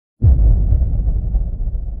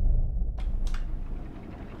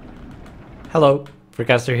Hello,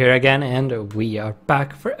 Freecaster here again, and we are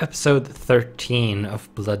back for episode 13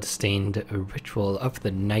 of Bloodstained, a Ritual of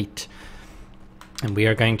the Night. And we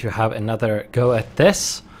are going to have another go at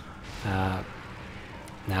this. Now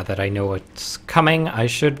that I know what's coming, I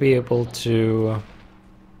should be able to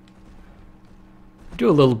do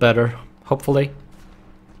a little better, hopefully.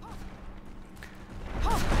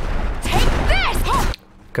 Take this!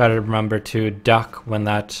 Gotta remember to duck when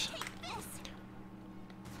that...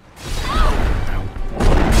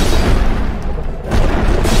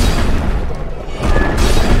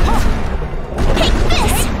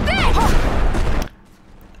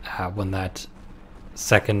 when that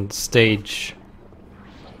second stage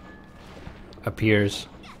appears.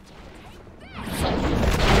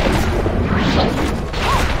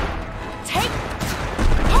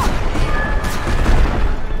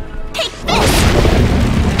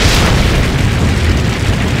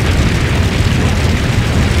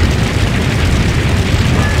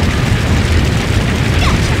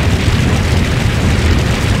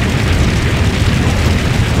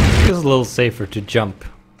 Feels a little safer to jump,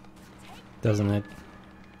 doesn't it?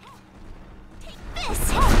 Take this!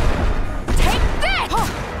 Take this!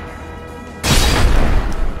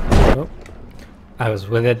 Oh, I was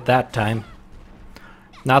with it that time.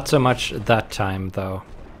 Not so much that time, though.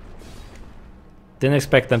 Didn't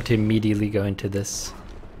expect them to immediately go into this.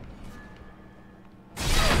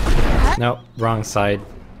 No, wrong side.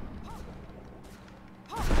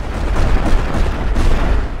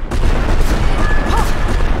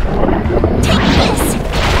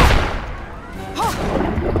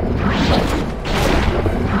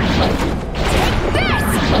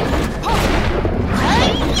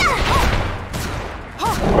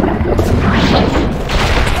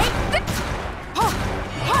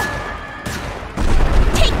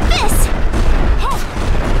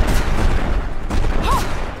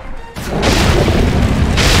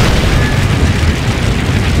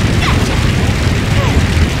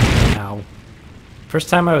 First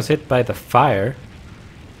time I was hit by the fire.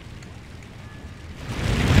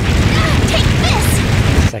 Take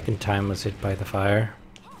this! Second time was hit by the fire.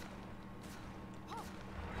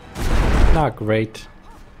 Not great.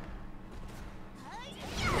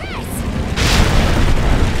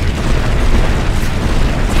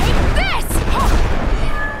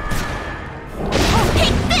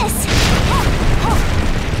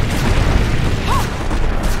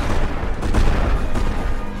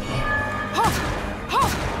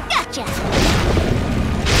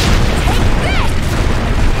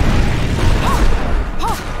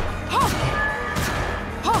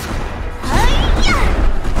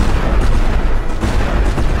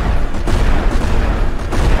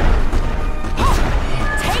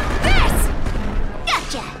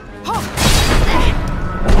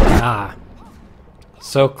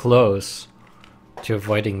 So close to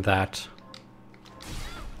avoiding that.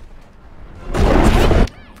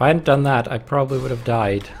 If I hadn't done that, I probably would have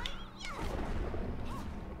died.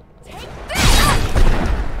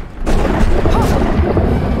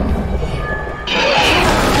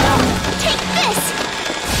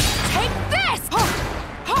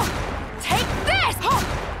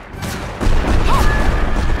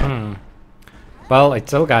 Well, I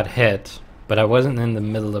still got hit. But I wasn't in the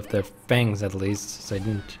middle of their fangs, at least, so I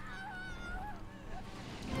didn't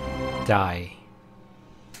die.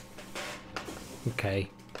 Okay.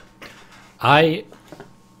 I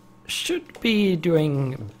should be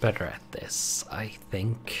doing better at this, I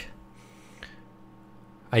think.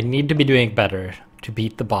 I need to be doing better to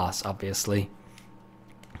beat the boss, obviously.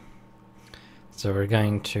 So we're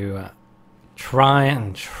going to try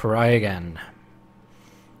again.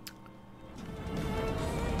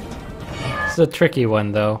 It's a tricky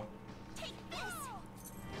one, though.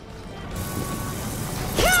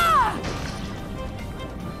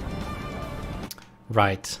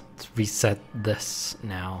 Right, let's reset this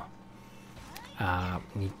now.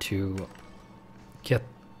 Need to get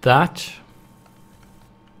that.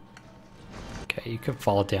 Okay, you can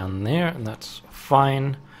fall down there, and that's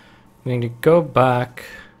fine. I'm going to go back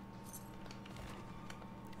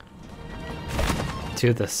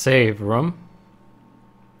to the save room.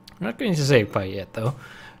 I'm not going to save quite yet, though,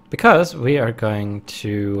 because we are going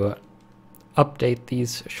to update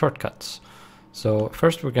these shortcuts. So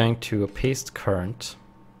first we're going to paste current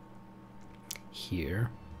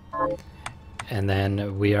here, and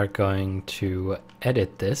then we are going to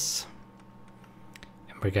edit this,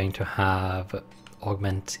 and we're going to have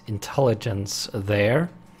augment intelligence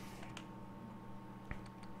there,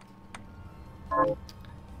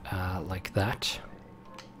 like that.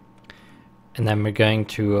 And then we're going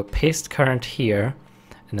to paste current here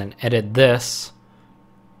and then edit this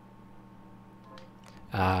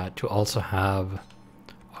to also have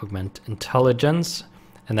augment intelligence.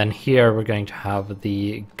 And then here we're going to have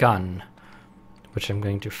the gun, which I'm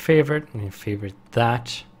going to favorite. I'm going to favorite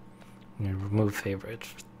that. I'm going to remove favorite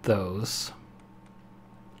for those.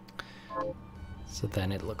 So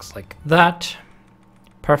then it looks like that.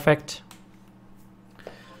 Perfect.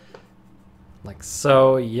 Like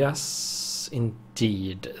so, yes,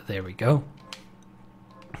 indeed. There we go.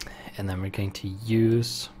 And then we're going to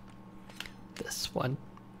use this one.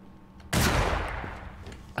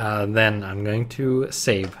 Then I'm going to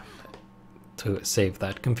save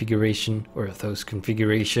that configuration, or those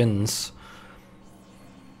configurations.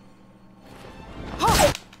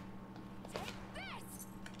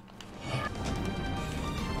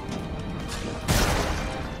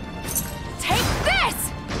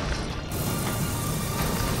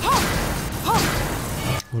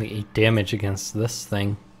 Only 8 damage against this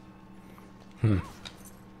thing.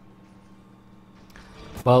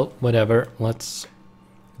 Well, whatever. Let's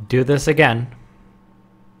do this again.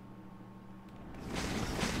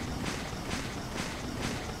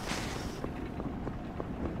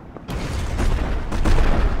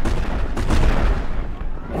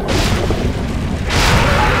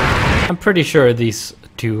 I'm pretty sure these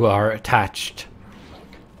two are attached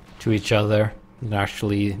to each other. They're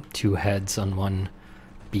actually two heads on one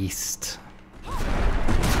beast.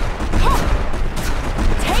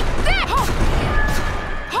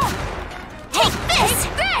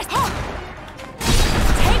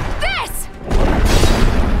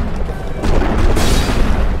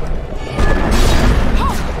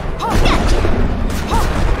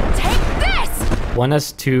 One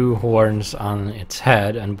has 2 horns on its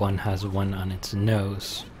head, and one has 1 on its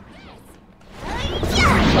nose.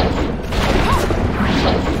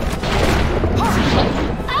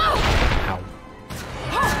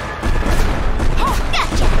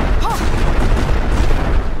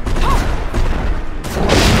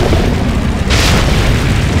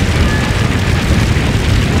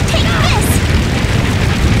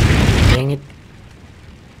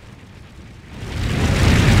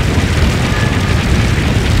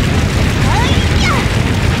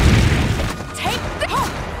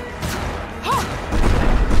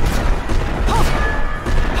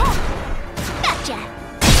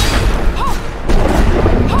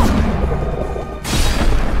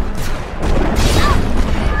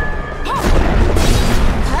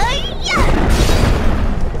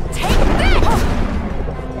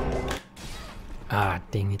 Ah,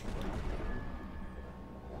 dang it.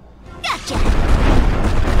 Gotcha!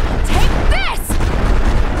 Take this!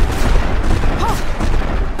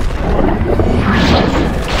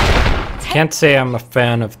 Can't say I'm a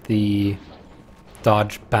fan of the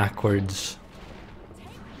dodge backwards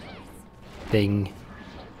thing,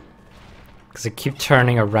 because I keep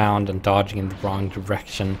turning around and dodging in the wrong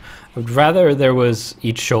direction. I would rather there was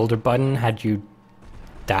each shoulder button had you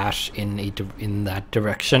dash in that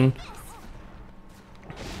direction.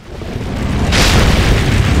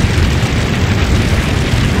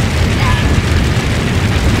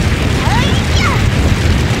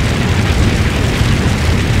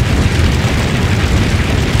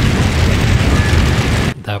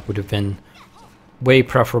 That would have been way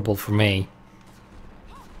preferable for me.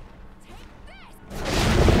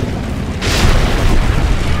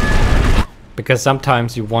 Because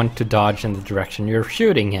sometimes you want to dodge in the direction you're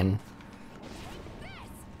shooting in.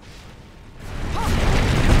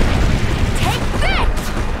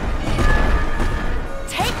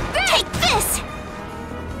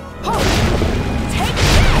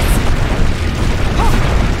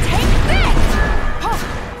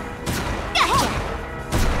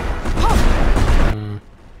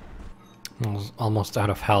 Almost out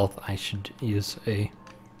of health. I should use a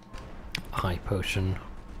high potion.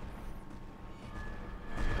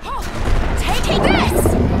 Take this!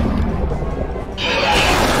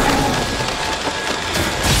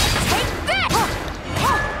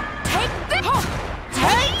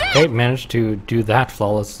 Okay, managed to do that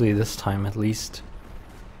flawlessly this time at least.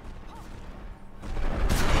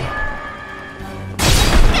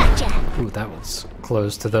 Gotcha. Ooh, that was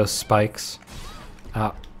close to those spikes.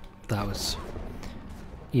 Ah, that was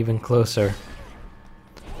even closer.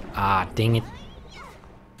 Ah, dang it.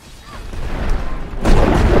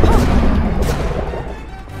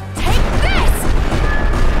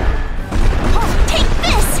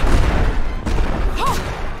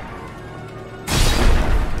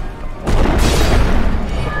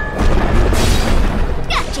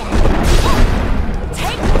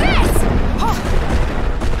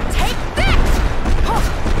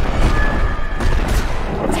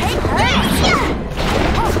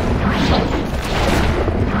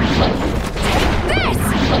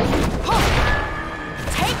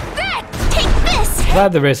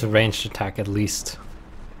 Glad there is a ranged attack at least.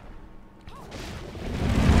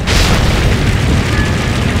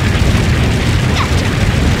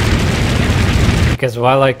 Because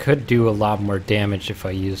while I could do a lot more damage if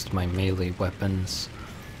I used my melee weapons,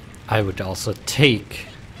 I would also take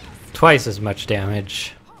twice as much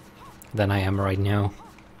damage than I am right now.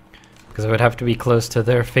 Because I would have to be close to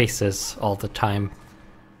their faces all the time.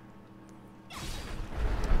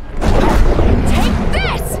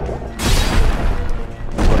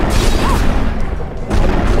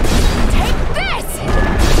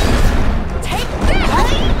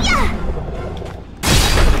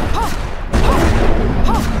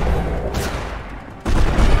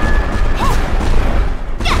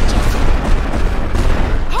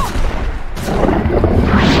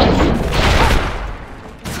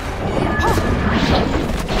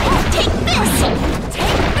 Take this!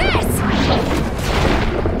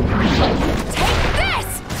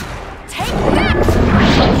 Take this!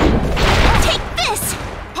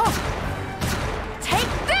 Take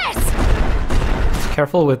this!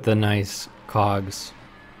 Careful with the nice cogs.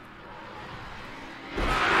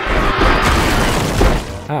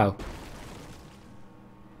 Oh.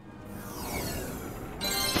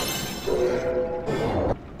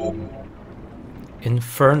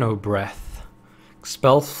 Inferno Breath.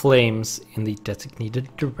 Expel flames in the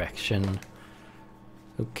designated direction.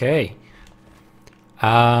 Okay.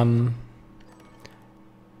 Oh,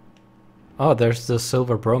 there's the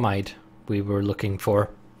silver bromide we were looking for.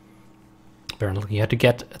 Apparently you had to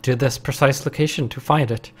get to this precise location to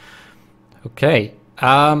find it. Okay.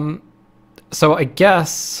 So I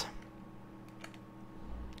guess...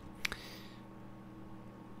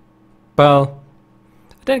 Well,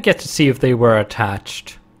 I didn't get to see if they were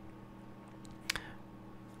attached.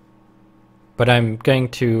 But I'm going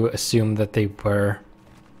to assume that they were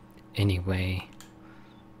anyway.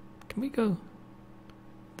 Can we go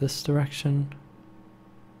this direction?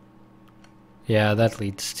 Yeah, that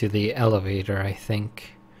leads to the elevator, I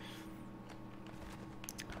think.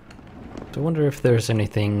 I wonder if there's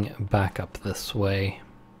anything back up this way.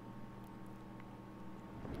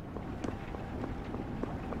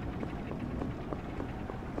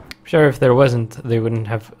 I'm sure if there wasn't, they wouldn't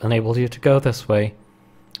have enabled you to go this way.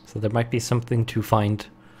 So there might be something to find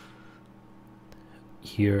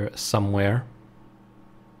here somewhere.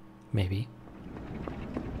 Maybe.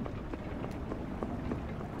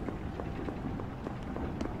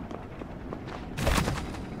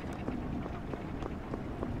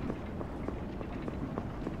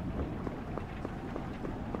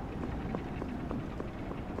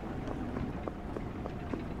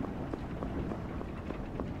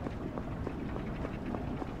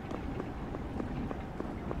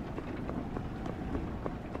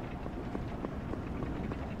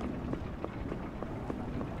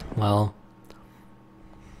 Well,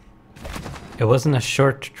 it wasn't a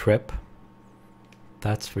short trip,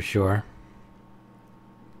 that's for sure.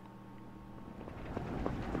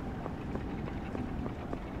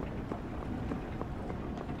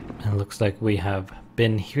 And it looks like we have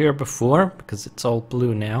been here before, because it's all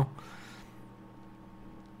blue now.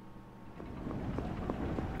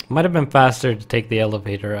 Might have been faster to take the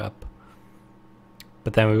elevator up,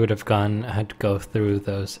 but then we would have had to go through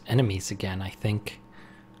those enemies again, I think.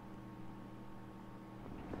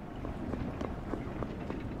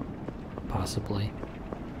 Possibly.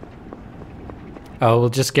 Oh, we'll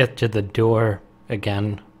just get to the door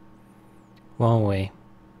again, won't we?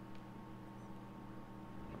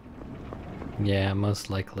 Yeah, most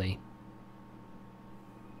likely.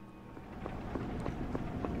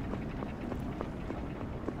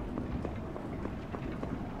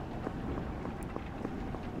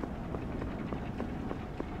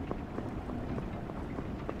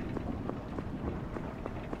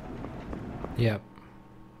 Yep.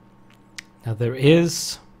 Now there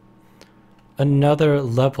is another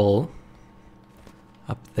level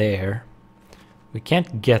up there. We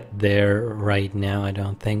can't get there right now, I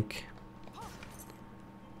don't think.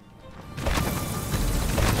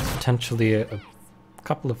 Potentially a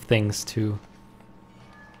couple of things to...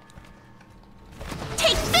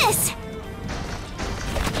 Take this!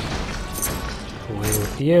 Away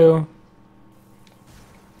with you.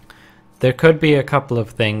 There could be a couple of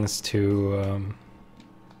things to...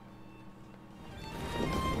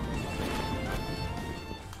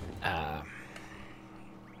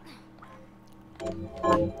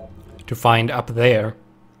 to find up there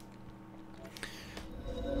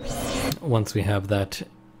once we have that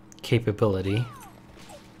capability.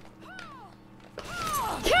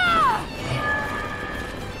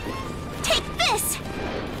 Take this!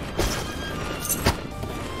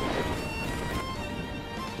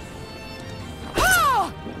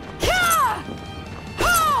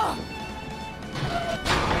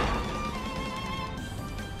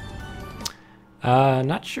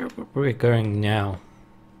 Not sure where we're going now.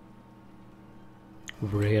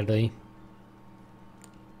 Really?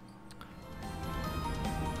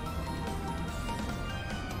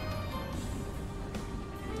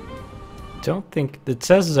 Don't think it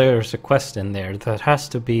says there's a quest in there. That has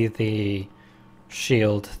to be the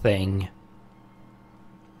shield thing.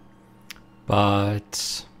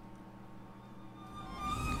 But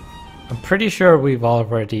I'm pretty sure we've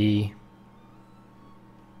already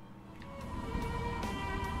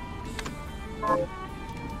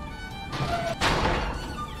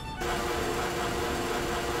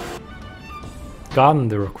gotten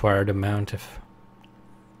the required amount of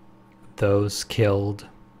those killed.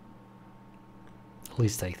 At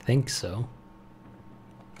least I think so.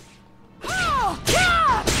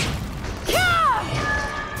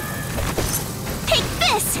 Take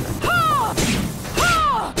this!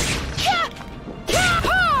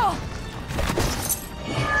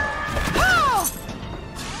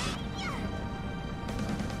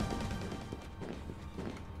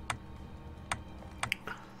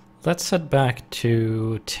 Let's head back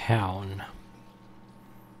to town.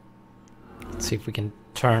 Let's see if we can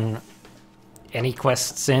turn any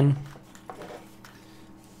quests in.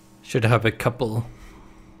 Should have a couple,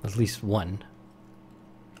 at least one.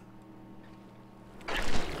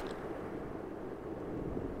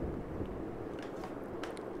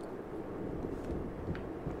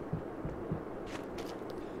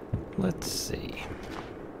 Let's see.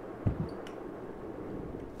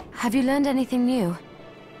 Have you learned anything new?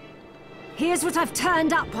 Here's what I've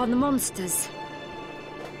turned up on the monsters.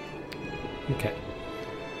 Okay.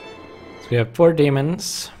 So we have 4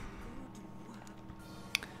 demons.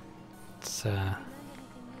 It's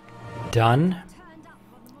done.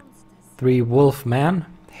 3 wolfman.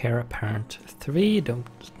 Heir apparent 3. Don't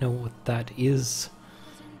know what that is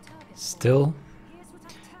still.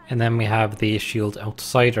 And then we have the shield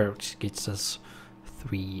outsider, which gets us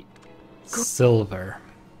 3 silver.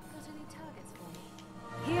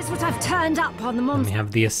 Here's what I've turned up on the And monsters. we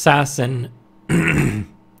have the assassin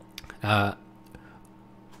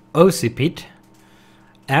Occipit,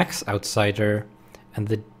 Axe Outsider, and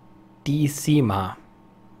the Decima,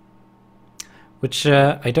 which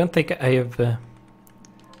I don't think I have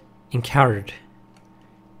encountered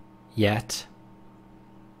yet.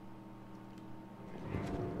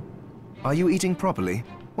 Are you eating properly?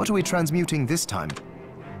 What are we transmuting this time?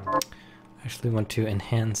 I actually want to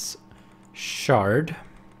enhance Shard.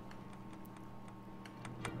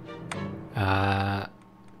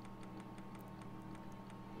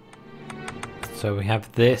 So we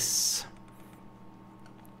have this.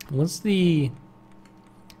 What's the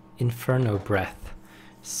Inferno Breath?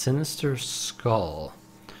 Sinister Skull.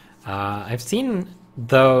 I've seen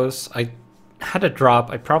those. I had a drop.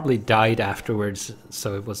 I probably died afterwards,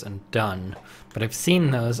 so it wasn't done. But I've seen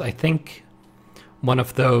those. I think one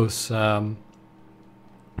of those bone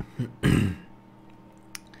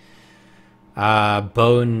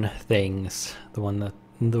things, the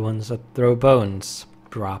ones that throw bones,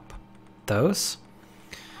 drop those.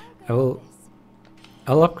 I'll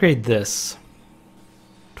upgrade this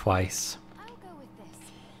twice. I'll go with this.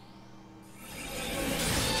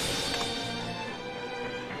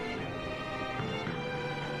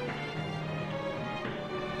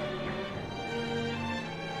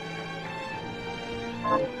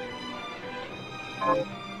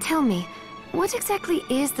 Tell me, what exactly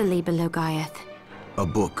is the Liber Logaeth? A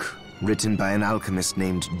book written by an alchemist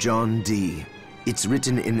named John Dee. It's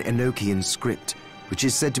written in Enochian script, which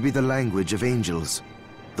is said to be the language of angels.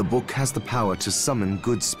 The book has the power to summon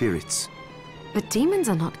good spirits. But demons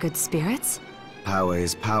are not good spirits. Power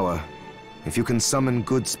is power. If you can summon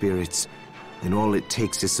good spirits, then all it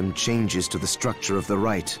takes is some changes to the structure of the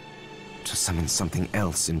rite to summon something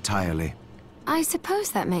else entirely. I suppose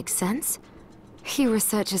that makes sense. You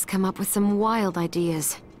researchers come up with some wild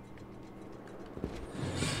ideas.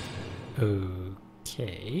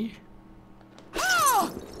 Okay.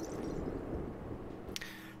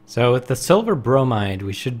 So with the silver bromide,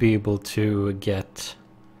 we should be able to get...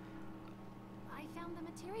 I found the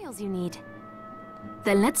materials you need.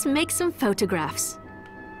 Then let's make some photographs.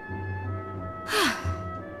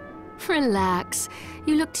 Relax.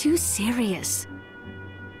 You look too serious.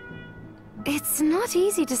 It's not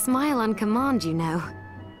easy to smile on command, you know.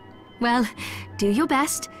 Well, do your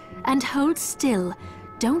best and hold still.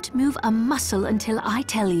 Don't move a muscle until I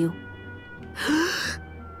tell you.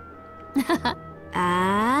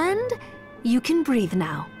 And you can breathe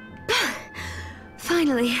now.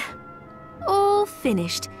 Finally. All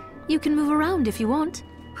finished. You can move around if you want.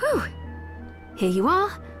 Whew. Here you are.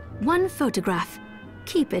 1 photograph.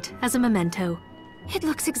 Keep it as a memento. It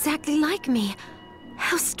looks exactly like me.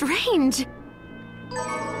 How strange.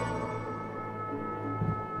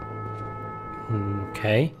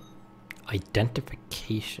 Okay.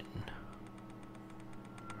 Identification.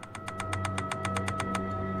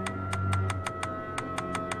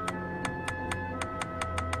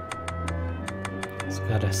 It's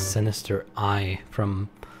got a sinister eye from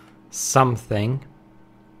something.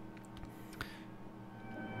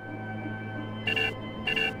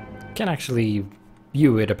 Can actually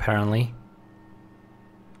view it apparently.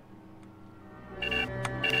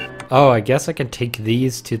 Oh, I guess I can take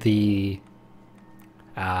these to the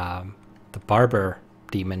barber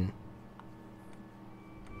demon.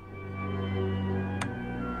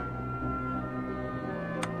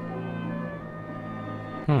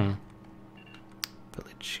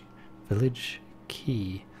 Village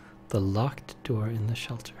key. The locked door in the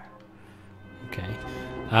shelter. Okay.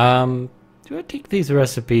 Do I take these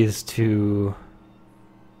recipes to...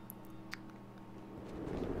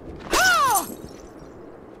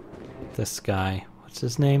 this guy? What's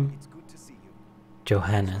his name? It's good to see you.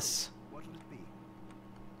 Johannes. What'll it be?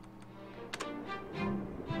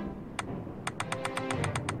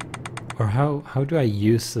 Or how do I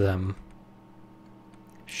use them?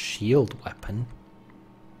 Shield weapon.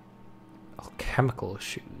 Alchemical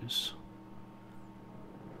shoes.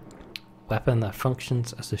 Weapon that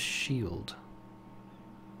functions as a shield.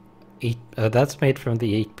 That's made from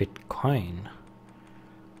the 8-bit coin.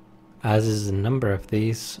 As is a number of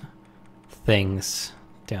these things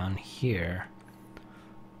down here.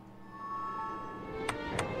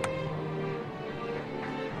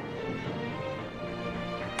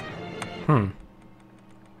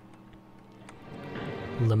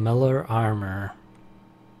 Lamellar armor.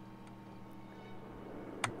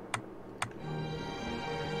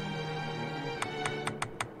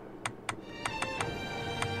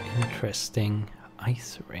 Interesting.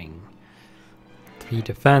 Ice ring. 3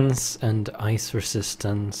 defense and ice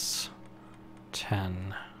resistance.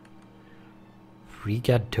 10.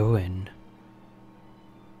 Rigadoin.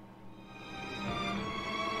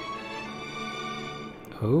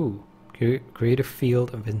 Oh, create a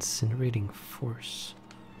field of incinerating force.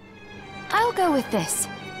 I'll go with this.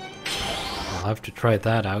 I'll have to try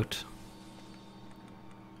that out.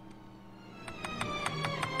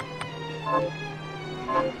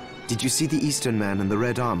 Did you see the Eastern man in the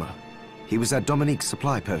red armor? He was at Dominique's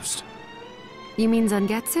supply post. You mean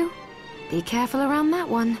Zangetsu? Be careful around that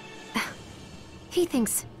one. He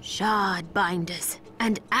thinks shard binders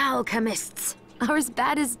and alchemists are as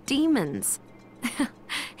bad as demons.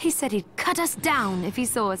 He said he'd cut us down if he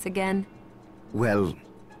saw us again. Well,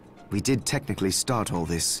 we did technically start all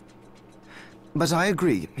this. But I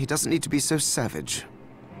agree, he doesn't need to be so savage.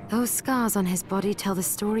 Those scars on his body tell the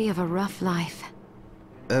story of a rough life.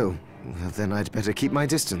 Oh, well, then I'd better keep my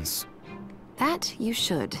distance. That you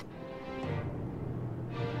should.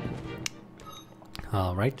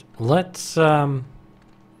 All right, let's oh.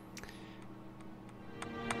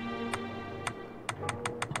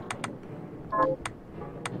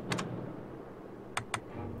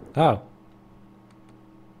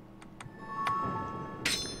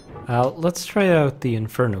 Let's try out the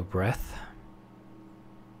Inferno Breath.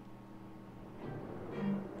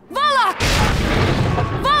 Valak!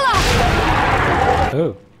 Valak!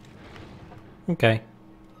 Oh. Okay.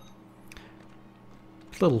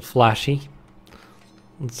 It's a little flashy.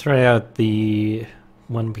 Let's try out the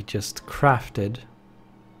one we just crafted.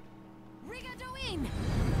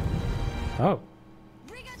 Oh.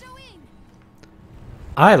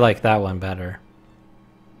 I like that one better.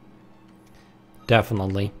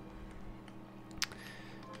 Definitely.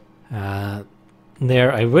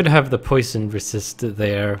 There, I would have the poison resist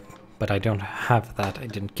there, but I don't have that. I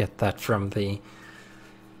didn't get that from the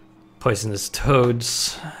poisonous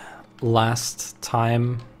toads last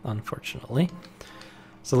time, unfortunately.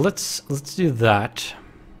 So let's do that.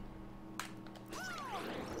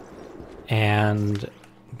 And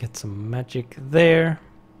get some magic there.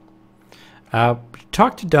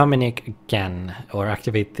 Talk to Dominic again, or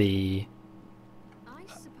activate the... I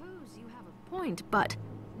suppose you have a point, but...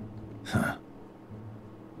 Huh.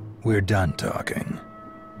 We're done talking.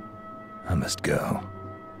 I must go.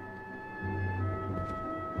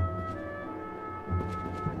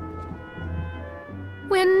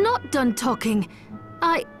 We're not done talking.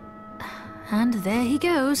 And there he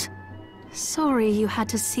goes. Sorry you had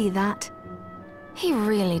to see that. He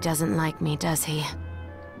really doesn't like me, does he?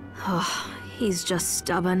 Oh, he's just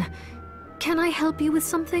stubborn. Can I help you with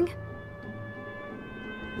something?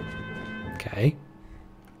 Okay.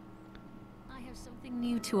 I have something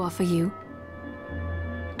new to offer you.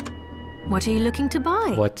 What are you looking to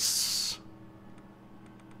buy? What's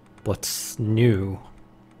what's new.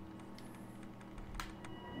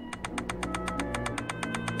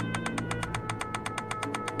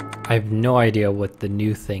 I have no idea what the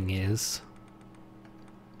new thing is.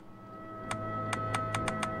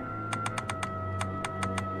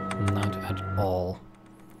 Not at all.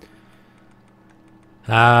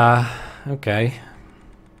 Okay.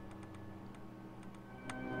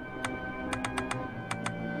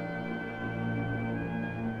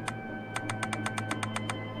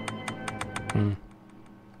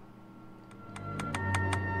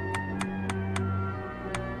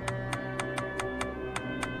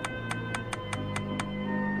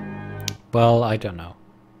 Well, I don't know.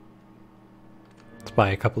 Let's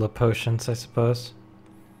buy a couple of potions, I suppose.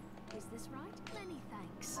 Is this right? Many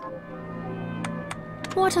thanks.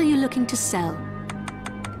 What are you looking to sell?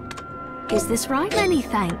 Is this right? Many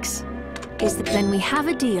thanks. Then we have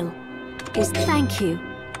a deal. Thank you.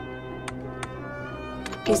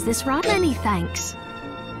 Is this right? Many thanks.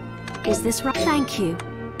 Is this right? Thank you.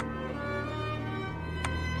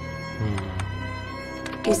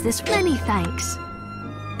 Is this many thanks?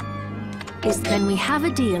 Then we have a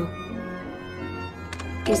deal.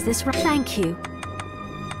 Is this right? Thank you.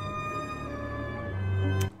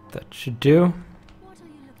 That should do. What are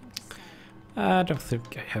you looking to sell? I don't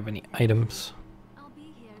think I have any items. I'll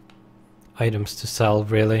be here. Items to sell,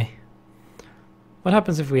 really. What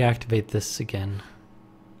happens if we activate this again?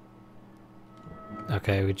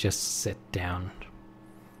 Okay, we just sit down.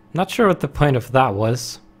 Not sure what the point of that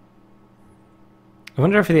was. I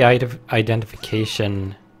wonder if the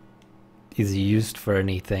identification is used for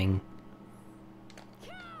anything.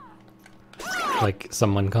 Like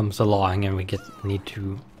someone comes along and we need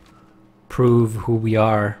to prove who we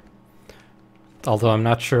are. Although I'm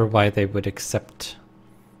not sure why they would accept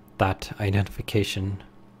that identification.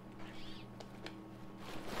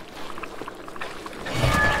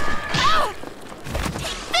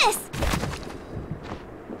 This!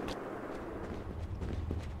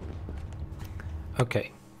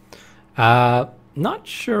 Okay. Not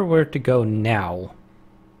sure where to go now.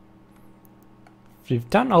 We've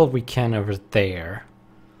done all we can over there.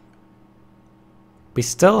 We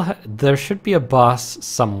still there should be a boss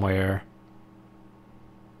somewhere.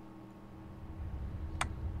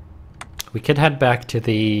 We could head back to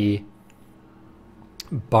the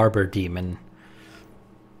barber demon.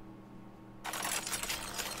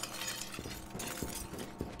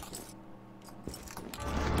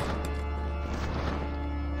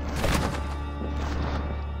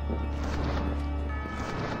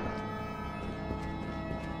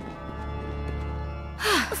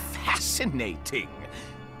 Fascinating.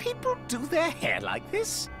 People do their hair like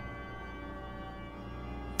this?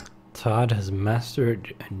 Todd has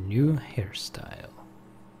mastered a new hairstyle.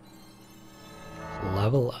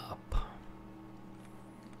 Level up.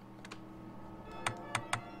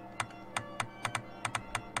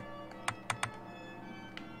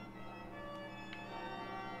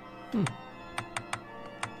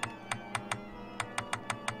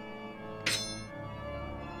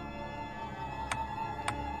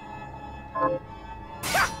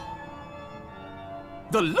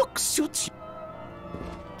 The look suits you.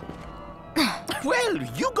 Well,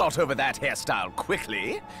 you got over that hairstyle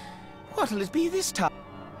quickly. What'll it be this time?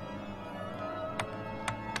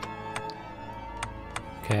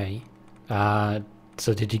 Okay.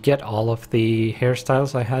 So did you get all of the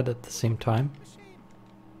hairstyles I had at the same time?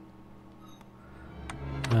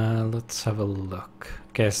 Let's have a look.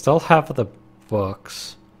 Okay, I still have the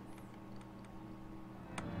books.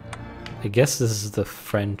 I guess this is the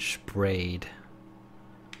French braid.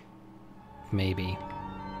 Maybe.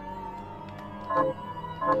 I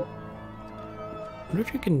wonder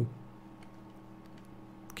if you can...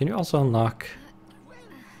 Can you also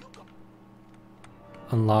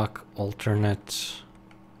unlock alternate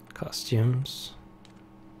costumes?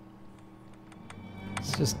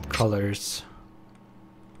 It's just colors.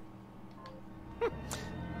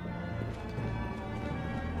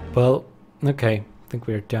 Well, okay. I think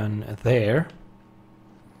we're done there.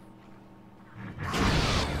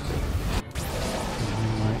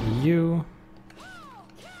 You.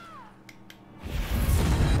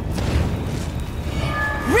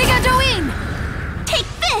 Rigadoin! Take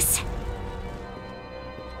this!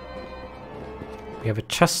 We have a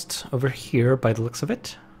chest over here by the looks of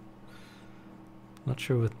it. Not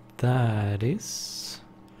sure what that is.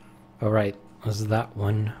 Alright, was that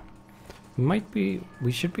one. We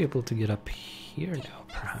should be able to get up here now,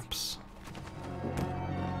 perhaps.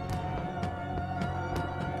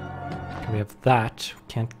 We have that.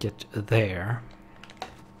 Can't get there.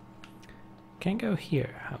 Can't go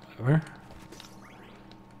here, however.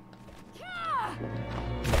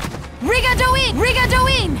 Rigadoin!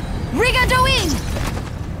 Rigadoin! Rigadoin!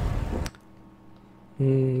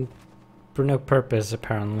 For no purpose,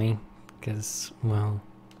 apparently. Because, well...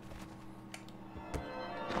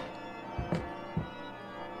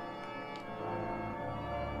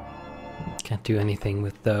 Can't do anything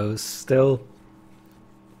with those still.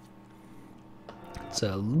 It's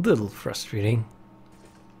a little frustrating.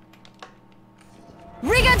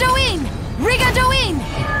 Rigadoin! Rigadoin!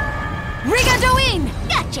 Rigadoin!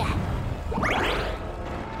 Gotcha!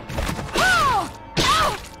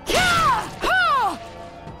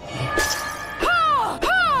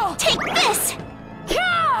 Take this!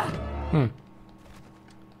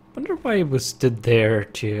 Wonder why it was stood there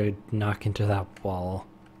to knock into that wall.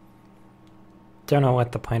 Don't know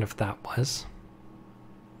what the point of that was.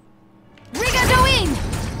 Rigadoin!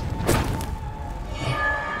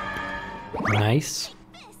 Nice.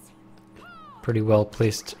 Pretty well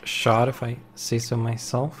placed shot, if I say so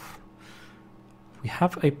myself. We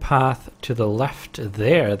have a path to the left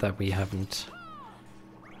there that we haven't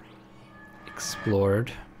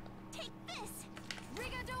explored. Take this!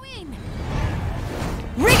 Rigadoin!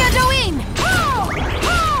 Rigadoin!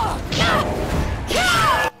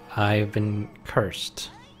 I've been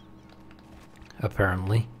cursed.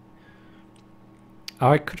 Apparently.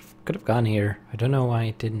 Oh, I could have gone here. I don't know why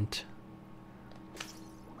I didn't.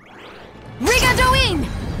 Rigadoin!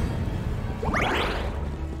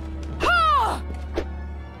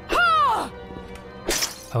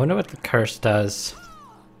 I wonder what the curse does.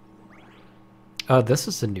 Oh, this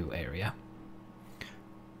is a new area.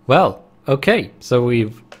 Well, okay, so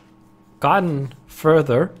we've gotten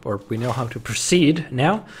further, or we know how to proceed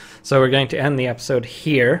now. So we're going to end the episode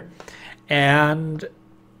here, and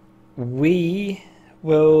we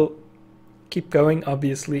will keep going,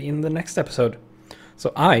 obviously, in the next episode.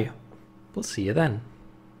 So I will see you then.